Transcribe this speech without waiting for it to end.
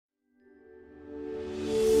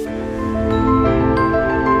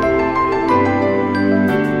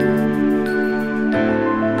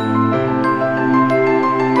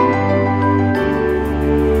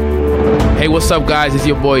What's up, guys? It's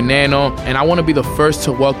your boy Nano, and I want to be the first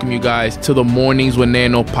to welcome you guys to the Mornings with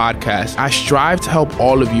Nano podcast. I strive to help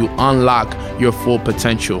all of you unlock your full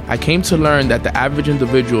potential. I came to learn that the average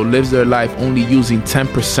individual lives their life only using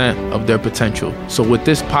 10% of their potential. So with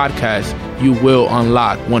this podcast, you will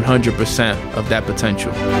unlock 100% of that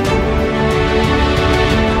potential.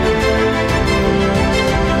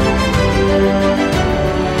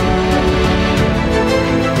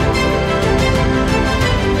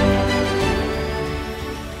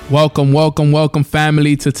 Welcome,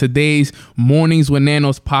 family, to today's Mornings with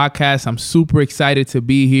Nanos podcast. I'm super excited to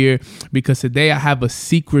be here because today I have a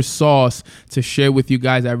secret sauce to share with you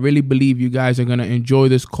guys. I really believe you guys are going to enjoy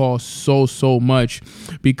this call so much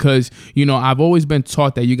because, I've always been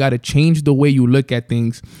taught that you got to change the way you look at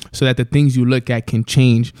things so that the things you look at can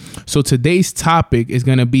change. So today's topic is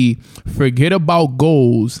going to be forget about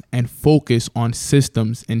goals and focus on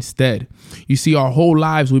systems instead. You see, our whole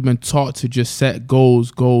lives we've been taught to just set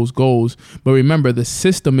goals. But remember, the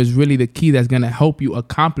system is really the key that's going to help you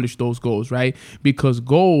accomplish those goals, right? Because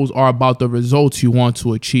goals are about the results you want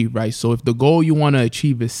to achieve, right? So if the goal you want to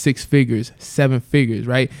achieve is 6 figures, 7 figures,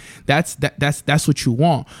 right? That's what you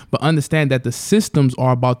want. But understand that the systems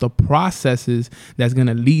are about the processes that's going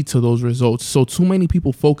to lead to those results. So too many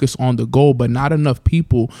people focus on the goal, but not enough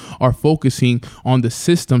people are focusing on the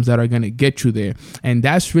systems that are going to get you there. And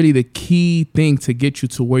that's really the key thing to get you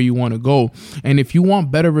to where you want to go. And if you want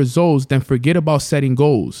better results, then forget about setting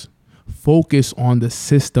goals. Focus on the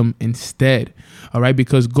system instead. All right,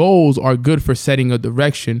 because goals are good for setting a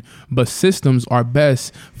direction, but systems are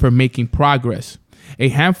best for making progress. A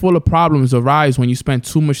handful of problems arise when you spend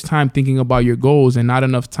too much time thinking about your goals and not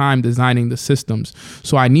enough time designing the systems.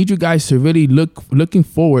 So I need you guys to really looking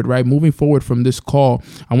forward, right? Moving forward from this call,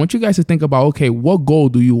 I want you guys to think about, okay, what goal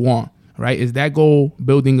do you want? Right? Is that goal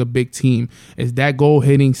building a big team? Is that goal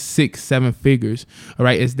hitting 6-7 figures? All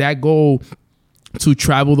right. Is that goal to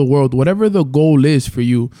travel the world? Whatever the goal is for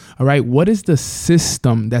you. All right. What is the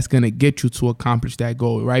system that's going to get you to accomplish that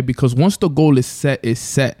goal? Right? Because once the goal is set, it's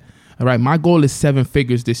set. All right, my goal is 7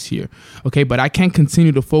 figures this year. Okay, but I can't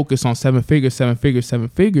continue to focus on 7 figures,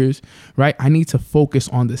 right? I need to focus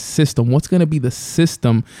on the system. What's going to be the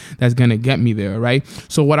system that's going to get me there, right?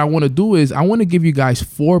 So what I want to do is I want to give you guys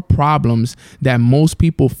 4 problems that most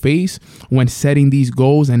people face when setting these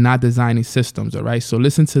goals and not designing systems, all right? So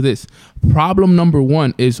listen to this. Problem number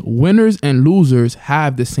 1 is winners and losers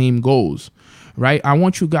have the same goals, right? I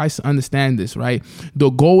want you guys to understand this, right? The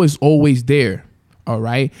goal is always there. All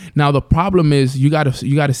right. Now, the problem is you got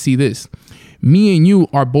to see this. Me and you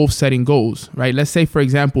are both setting goals, right? Let's say, for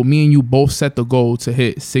example, me and you both set the goal to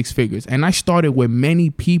hit 6 figures. And I started with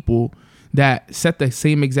many people that set the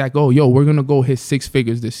same exact goal. Yo, we're going to go hit 6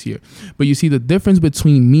 figures this year. But you see, the difference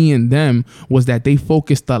between me and them was that they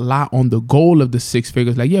focused a lot on the goal of the 6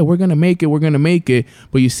 figures. Like, yeah, we're going to make it.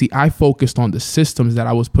 But you see, I focused on the systems that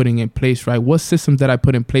I was putting in place, right? What systems that I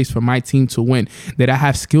put in place for my team to win? Did I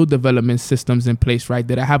have skill development systems in place, right?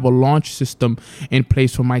 Did I have a launch system in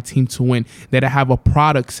place for my team to win? Did I have a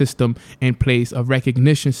product system in place, a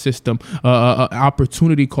recognition system,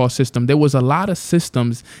 opportunity cost system? There was a lot of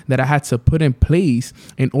systems that I had to put in place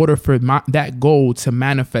in order for that goal to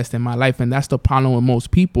manifest in my life. And that's the problem with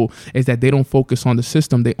most people, is that they don't focus on the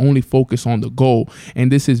system. They only focus on the goal.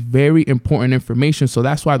 And this is very important information. So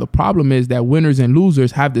that's why the problem is that winners and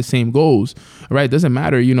losers have the same goals, right? It doesn't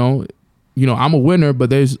matter, I'm a winner,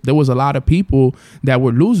 but there was a lot of people that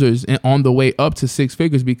were losers on the way up to 6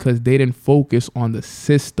 figures because they didn't focus on the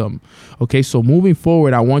system. Okay, so moving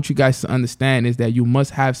forward, I want you guys to understand is that you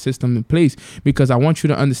must have system in place, because I want you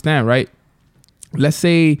to understand, right? Let's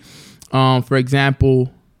say, for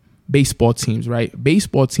example, baseball teams, right?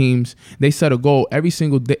 Baseball teams, they set a goal every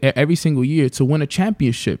single year to win a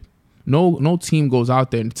championship. No team goes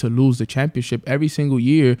out there to lose the championship. Every single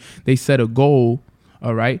year, they set a goal,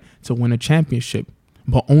 all right, to win a championship.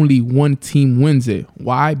 But only one team wins it.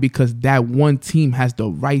 Why? Because that one team has the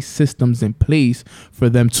right systems in place for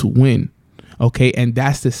them to win. Okay, and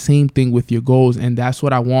that's the same thing with your goals. And that's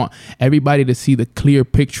what I want everybody to see the clear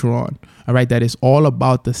picture on. All right, that is all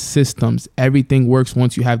about the systems. Everything works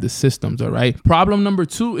once you have the systems. All right. Problem number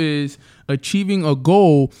 2 is achieving a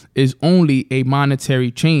goal is only a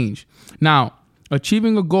monetary change. Now,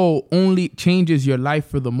 achieving a goal only changes your life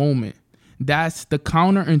for the moment. That's the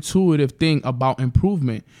counterintuitive thing about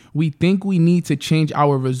improvement. We think we need to change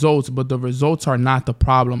our results, but the results are not the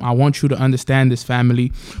problem. I want you to understand this,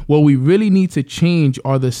 family. What we really need to change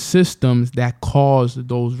are the systems that cause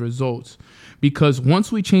those results. Because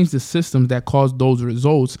once we change the systems that cause those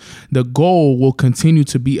results, the goal will continue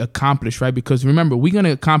to be accomplished, right? Because remember, we're going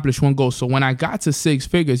to accomplish one goal. So when I got to 6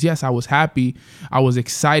 figures, yes, I was happy. I was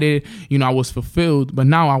excited. I was fulfilled. But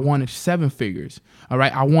now I wanted 7 figures. All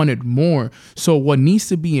right. I wanted more. So what needs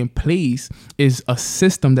to be in place is a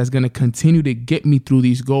system that's going to continue to get me through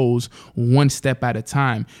these goals one step at a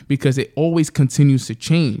time, because it always continues to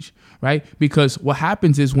change. Right? Because what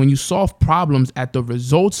happens is when you solve problems at the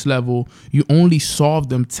results level, you only solve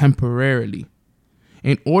them temporarily.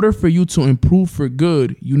 In order for you to improve for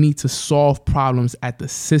good, you need to solve problems at the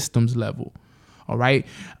systems level. All right.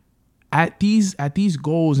 At these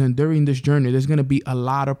goals and during this journey, there's going to be a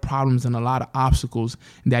lot of problems and a lot of obstacles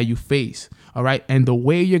that you face. All right. And the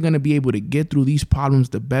way you're going to be able to get through these problems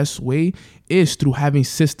the best way is through having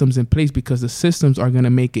systems in place, because the systems are going to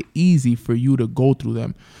make it easy for you to go through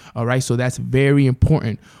them. All right. So that's very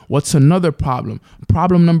important. What's another problem?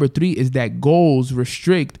 Problem number 3 is that goals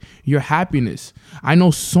restrict your happiness. I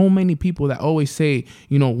know so many people that always say,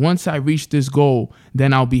 once I reach this goal,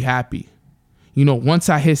 then I'll be happy. Once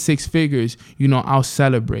I hit 6 figures, I'll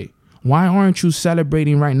celebrate. Why aren't you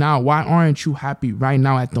celebrating right now? Why aren't you happy right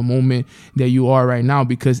now at the moment that you are right now?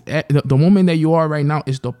 Because the moment that you are right now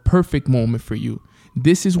is the perfect moment for you.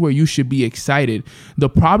 This is where you should be excited. The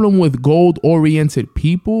problem with goal-oriented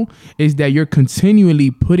people is that you're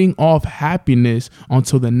continually putting off happiness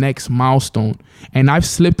until the next milestone. And I've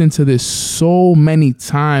slipped into this so many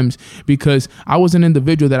times because I was an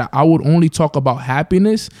individual that I would only talk about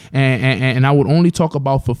happiness and I would only talk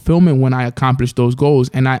about fulfillment when I accomplished those goals.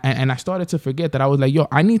 And I started to forget that I was like,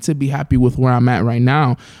 I need to be happy with where I'm at right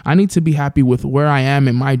now. I need to be happy with where I am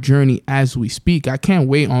in my journey as we speak. I can't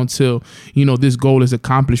wait until, this goal is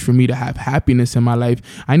accomplished for me to have happiness in my life.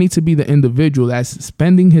 I need to be the individual that's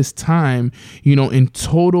spending his time, in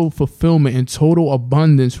total fulfillment, in total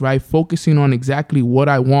abundance, right? Focusing on exactly what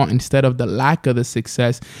I want instead of the lack of the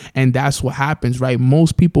success. And that's what happens, right?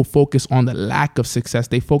 Most people focus on the lack of success.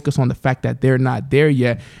 They focus on the fact that they're not there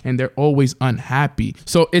yet and they're always unhappy.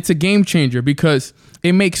 So it's a game changer because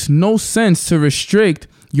it makes no sense to restrict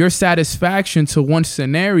your satisfaction to one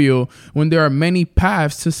scenario when there are many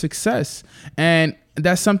paths to success. And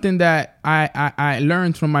that's something that I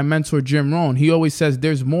learned from my mentor, Jim Rohn. He always says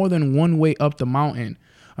there's more than one way up the mountain.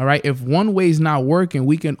 All right. If one way is not working,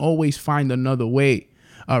 we can always find another way.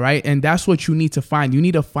 All right. And that's what you need to find. You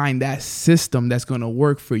need to find that system that's going to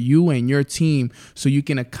work for you and your team so you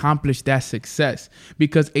can accomplish that success,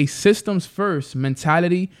 because a systems first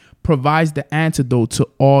mentality provides the antidote to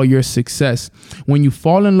all your success. When you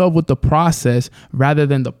fall in love with the process rather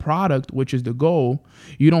than the product, which is the goal,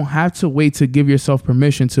 you don't have to wait to give yourself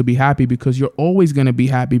permission to be happy, because you're always going to be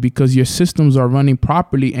happy because your systems are running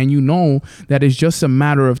properly and you know that it's just a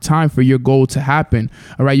matter of time for your goal to happen.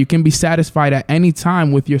 All right. You can be satisfied at any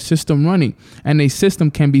time with your system running, and a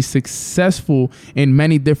system can be successful in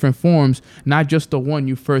many different forms, not just the one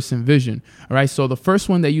you first envisioned. All right. So the first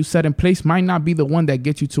one that you set in place might not be the one that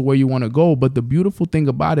gets you to where you want to go. But the beautiful thing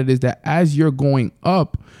about it is that as you're going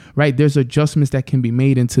up, right, there's adjustments that can be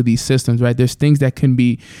made into these systems, right? There's things that can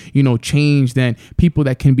be, changed, and people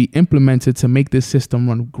that can be implemented to make this system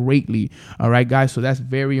run greatly. All right, guys. So that's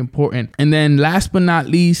very important. And then last but not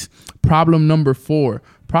least, problem number 4.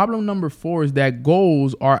 Problem number 4 is that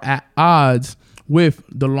goals are at odds with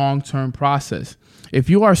the long-term process. If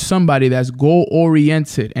you are somebody that's goal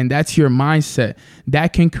oriented and that's your mindset,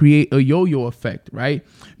 that can create a yo-yo effect, right?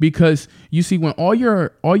 Because you see, when all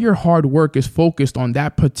your hard work is focused on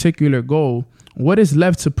that particular goal, what is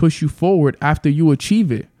left to push you forward after you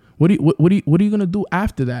achieve it? What are you going to do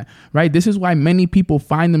after that, right? This is why many people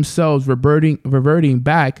find themselves reverting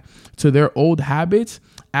back to their old habits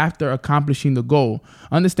after accomplishing the goal.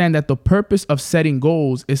 Understand that the purpose of setting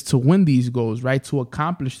goals is to win these goals, right? To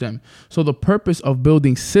accomplish them. So the purpose of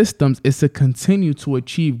building systems is to continue to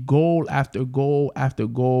achieve goal after goal after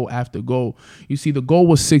goal after goal. You see, the goal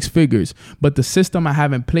was 6 figures, but the system I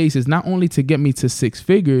have in place is not only to get me to 6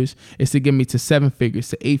 figures, it's to get me to 7 figures,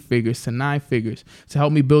 to 8 figures, to 9 figures, to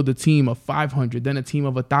help me build a team of 500, then a team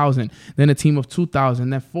of 1,000, then a team of 2,000,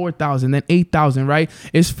 then 4,000, then 8,000, right?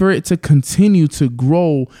 It's for it to continue to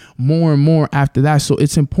grow more and more after that. So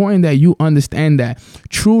it's important that you understand that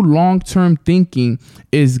true long-term thinking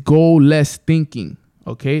is goal-less thinking.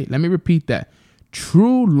 Okay, let me repeat that.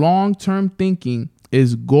 True long-term thinking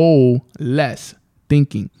is goal-less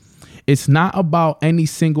thinking. It's not about any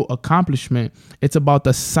single accomplishment. It's about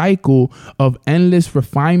the cycle of endless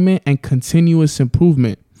refinement and continuous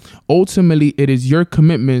improvement. Ultimately, it is your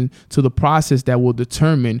commitment to the process that will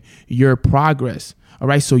determine your progress. All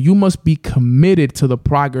right. So you must be committed to the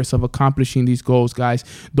progress of accomplishing these goals, guys.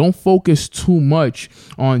 Don't focus too much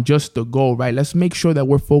on just the goal, right? Let's make sure that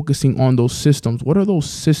we're focusing on those systems. What are those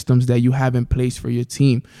systems that you have in place for your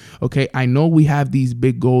team? Okay. I know we have these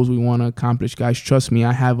big goals we want to accomplish, guys. Trust me,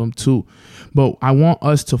 I have them too. But I want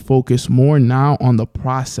us to focus more now on the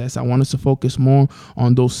process. I want us to focus more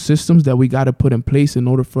on those systems that we got to put in place in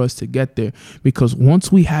order for us to get there. Because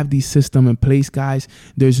once we have these systems in place, guys,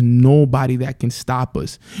 there's nobody that can stop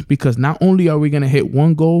us. Because not only are we going to hit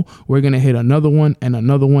one goal, we're going to hit another one and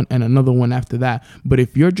another one and another one after that. But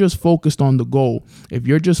if you're just focused on the goal, if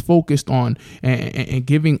you're just focused on and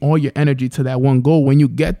giving all your energy to that one goal, when you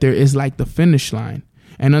get there, it's like the finish line.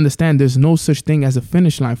 And understand, there's no such thing as a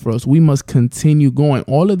finish line for us. We must continue going.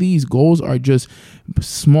 All of these goals are just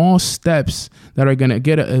small steps that are going to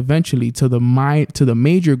get eventually to the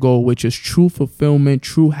major goal, which is true fulfillment,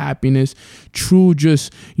 true happiness, true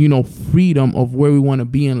just, freedom of where we want to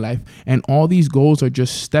be in life. And all these goals are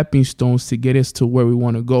just stepping stones to get us to where we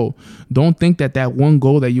want to go. Don't think that one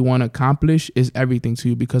goal that you want to accomplish is everything to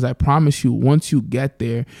you, because I promise you, once you get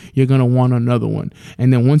there, you're going to want another one.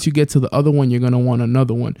 And then once you get to the other one, you're going to want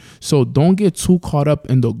another one. So don't get too caught up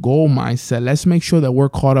in the goal mindset. Let's make sure that we're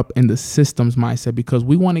caught up in the systems mindset, because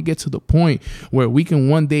we want to get to the point where we can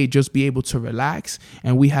one day just be able to relax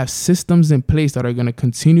and we have systems in place that are going to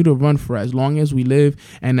continue to run for as long as we live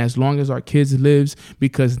and as long as our kids lives,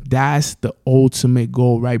 because that's the ultimate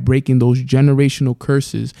goal, right? Breaking those generational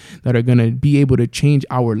curses that are going to be able to change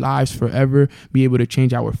our lives forever, be able to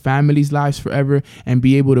change our families' lives forever, and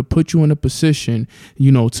be able to put you in a position,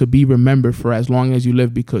 to be remembered for as long as you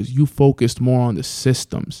live, because you focused more on the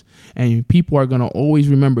systems. And people are going to always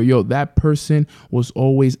remember, that person was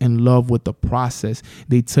always in love with the process.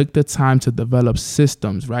 They took the time to develop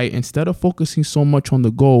systems, right? Instead of focusing so much on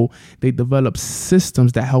the goal, they developed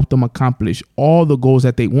systems that helped them accomplish all the goals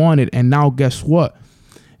that they wanted. And now guess what?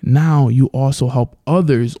 Now you also help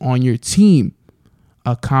others on your team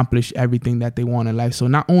accomplish everything that they want in life. So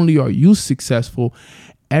not only are you successful,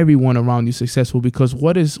 everyone around you successful, because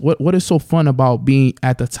what is so fun about being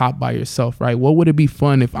at the top by yourself, right? What would it be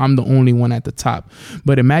fun if I'm the only one at the top?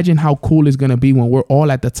 But imagine how cool it's going to be when we're all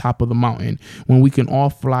at the top of the mountain, when we can all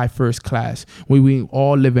fly first class, when we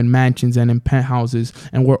all live in mansions and in penthouses,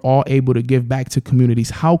 and we're all able to give back to communities.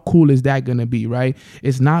 How cool is that going to be, right?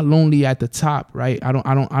 It's not lonely at the top, right? I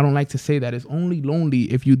don't like to say that. It's only lonely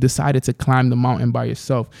if you decided to climb the mountain by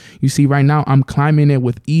yourself. You see, right now I'm climbing it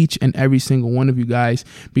with each and every single one of you guys,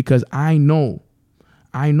 because I know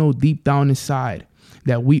deep down inside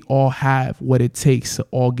that we all have what it takes to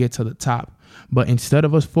all get to the top. But instead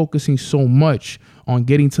of us focusing so much on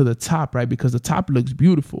getting to the top, right, because the top looks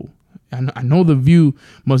beautiful. I know the view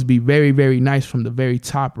must be very, very nice from the very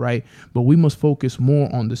top, right? But we must focus more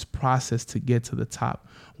on this process to get to the top.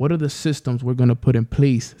 What are the systems we're going to put in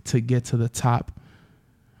place to get to the top?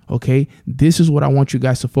 Okay, this is what I want you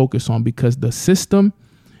guys to focus on, because the system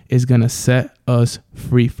is going to set us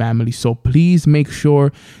free, family. So please make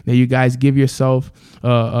sure that you guys give yourself,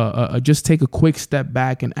 just take a quick step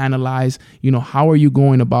back and analyze, how are you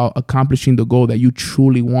going about accomplishing the goal that you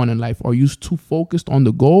truly want in life? Are you too focused on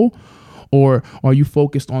the goal, or are you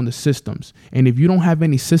focused on the systems? And if you don't have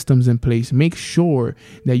any systems in place, make sure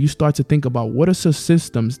that you start to think about what are some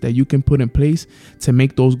systems that you can put in place to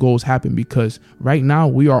make those goals happen. Because right now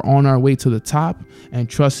we are on our way to the top, and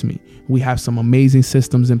trust me, we have some amazing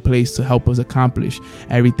systems in place to help us accomplish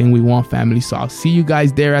everything we want, family. So I'll see you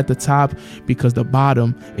guys there at the top, because the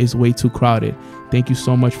bottom is way too crowded. Thank you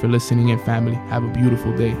so much for listening in, family. Have a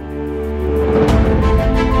beautiful day.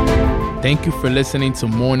 Thank you for listening to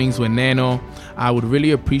Mornings with Nano. I would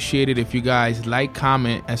really appreciate it if you guys like,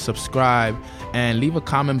 comment, and subscribe, and leave a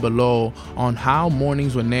comment below on how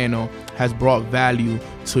Mornings with Nano has brought value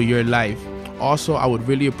to your life. Also, I would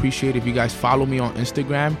really appreciate if you guys follow me on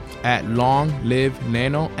Instagram at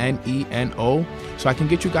LongLiveNano, Neno, so I can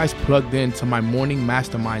get you guys plugged in to my morning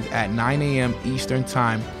masterminds at 9 a.m. Eastern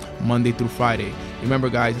Time, Monday through Friday. Remember,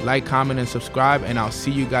 guys, like, comment, and subscribe, and I'll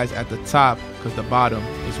see you guys at the top, because the bottom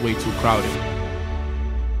is way too crowded.